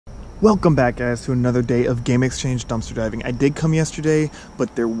Welcome back, guys, to another day of Game Exchange dumpster diving. I did come yesterday,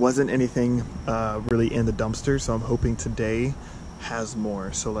 but there wasn't anything really in the dumpster, so I'm hoping today has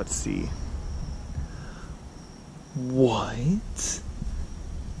more. So let's see. What?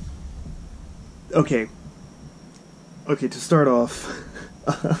 Okay, to start off,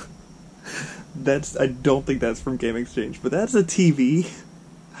 I don't think that's from Game Exchange, but that's a TV.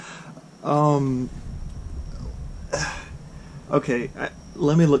 Okay,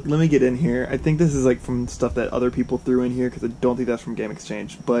 let me get in here. I think this is like from stuff that other people threw in here, because I don't think that's from Game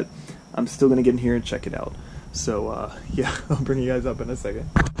Exchange, but I'm still gonna get in here and check it out. So yeah, I'll bring you guys up in a second.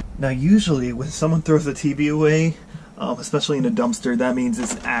 Now usually when someone throws a TV away, especially in a dumpster, that means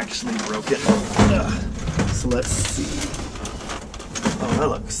it's actually broken. So let's see.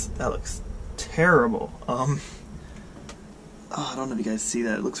 Oh, that looks terrible. Oh, I don't know if you guys see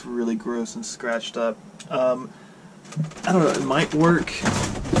that. It looks really gross and scratched up. I don't know, it might work.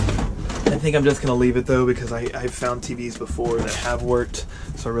 I think I'm just going to leave it though, because I've found TVs before that have worked,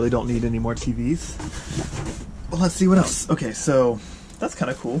 so I really don't need any more TVs. Well, let's see what else. Okay, so that's kind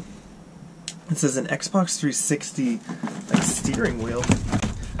of cool. It says an Xbox 360 like steering wheel.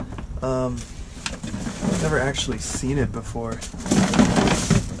 I've never actually seen it before.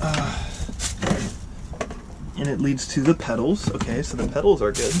 And it leads to the pedals. Okay, so the pedals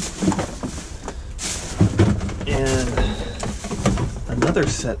are good. And another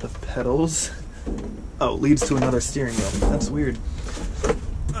set of pedals. Oh, leads to another steering wheel. That's weird.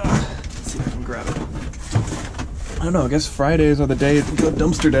 Let's see if I can grab it. I don't know, I guess Fridays are the day to go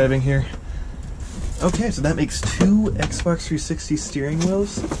dumpster diving here. Okay, so that makes two Xbox 360 steering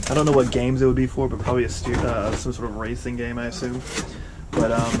wheels. I don't know what games it would be for, but probably some sort of racing game, I assume.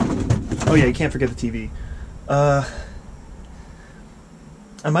 But, oh yeah, you can't forget the TV.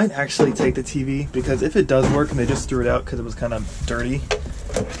 I might actually take the TV, because if it does work and they just threw it out because it was kind of dirty,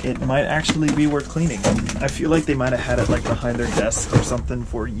 it might actually be worth cleaning. I feel like they might have had it like behind their desk or something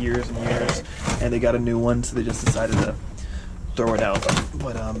for years and years, and they got a new one, so they just decided to throw it out.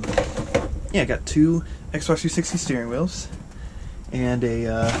 But yeah, I got two Xbox 360 steering wheels and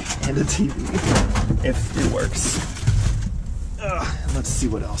a TV, if it works. Let's see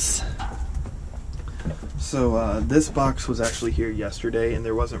what else. So this box was actually here yesterday, and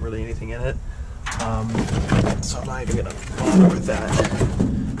there wasn't really anything in it, so I'm not even gonna bother with that.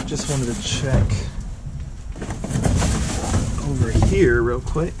 Just wanted to check over here real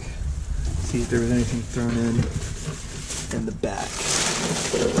quick, see if there was anything thrown in the back.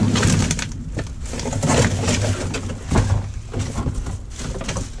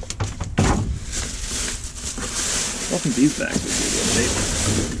 I think these bags would be a good shape.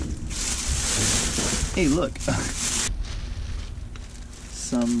 Hey, look.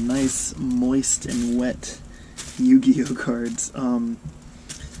 Some nice moist and wet Yu-Gi-Oh cards. I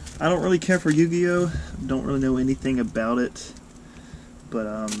don't really care for Yu-Gi-Oh. Don't really know anything about it. But,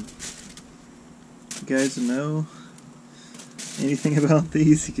 you guys know anything about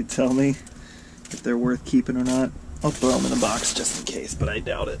these? You could tell me if they're worth keeping or not. I'll throw them in a box just in case, but I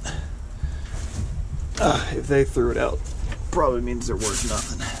doubt it. If they threw it out, probably means they're worth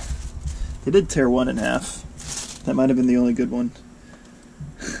nothing. They did tear one in half. That might have been the only good one.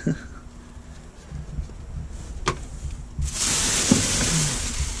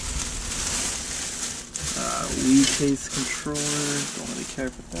 Wii case controller. Don't really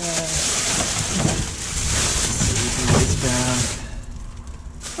care for that. This back.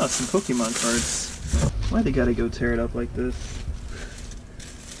 Oh, some Pokemon cards. Why they gotta go tear it up like this?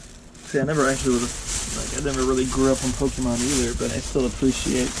 See, I never actually I never really grew up on Pokemon either, but I still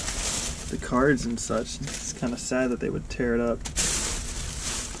appreciate the cards and such. It's kind of sad that they would tear it up.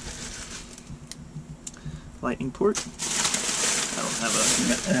 Lightning port. I don't have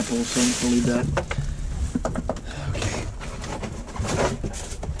an Apple, so I'm gonna leave that.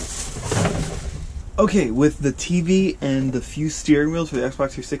 Okay, with the TV and the few steering wheels for the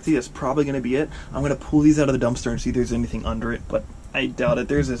Xbox 360, that's probably going to be it. I'm going to pull these out of the dumpster and see if there's anything under it, but I doubt it.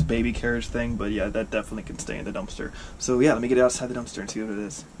 There's this baby carriage thing, but yeah, that definitely can stay in the dumpster. So yeah, let me get it outside the dumpster and see what it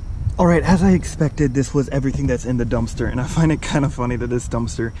is. Alright, as I expected, this was everything that's in the dumpster, and I find it kind of funny that this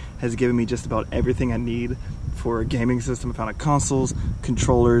dumpster has given me just about everything I need for a gaming system. I found consoles,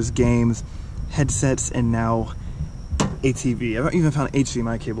 controllers, games, headsets, and now a TV. I've even found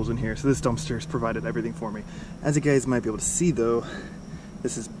HDMI cables in here, so this dumpster has provided everything for me. As you guys might be able to see though,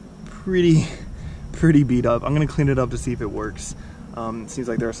 this is pretty beat up. I'm going to clean it up to see if it works. It seems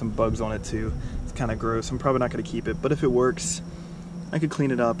like there are some bugs on it too. It's kind of gross. I'm probably not going to keep it, but if it works, I could clean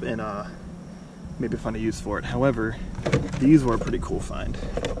it up and maybe find a use for it. However, these were a pretty cool find.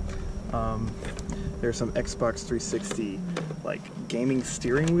 There's some Xbox 360 like gaming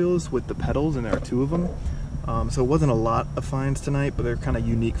steering wheels with the pedals, and there are 2 of them. So it wasn't a lot of finds tonight, but they're kind of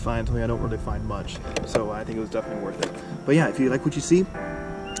unique finds. I don't really find much, so I think it was definitely worth it. But yeah, if you like what you see,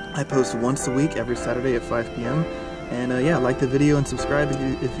 I post once a week, every Saturday at 5 p.m. And yeah, like the video and subscribe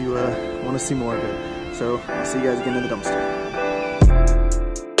if you want to see more of it. So I'll see you guys again in the dumpster.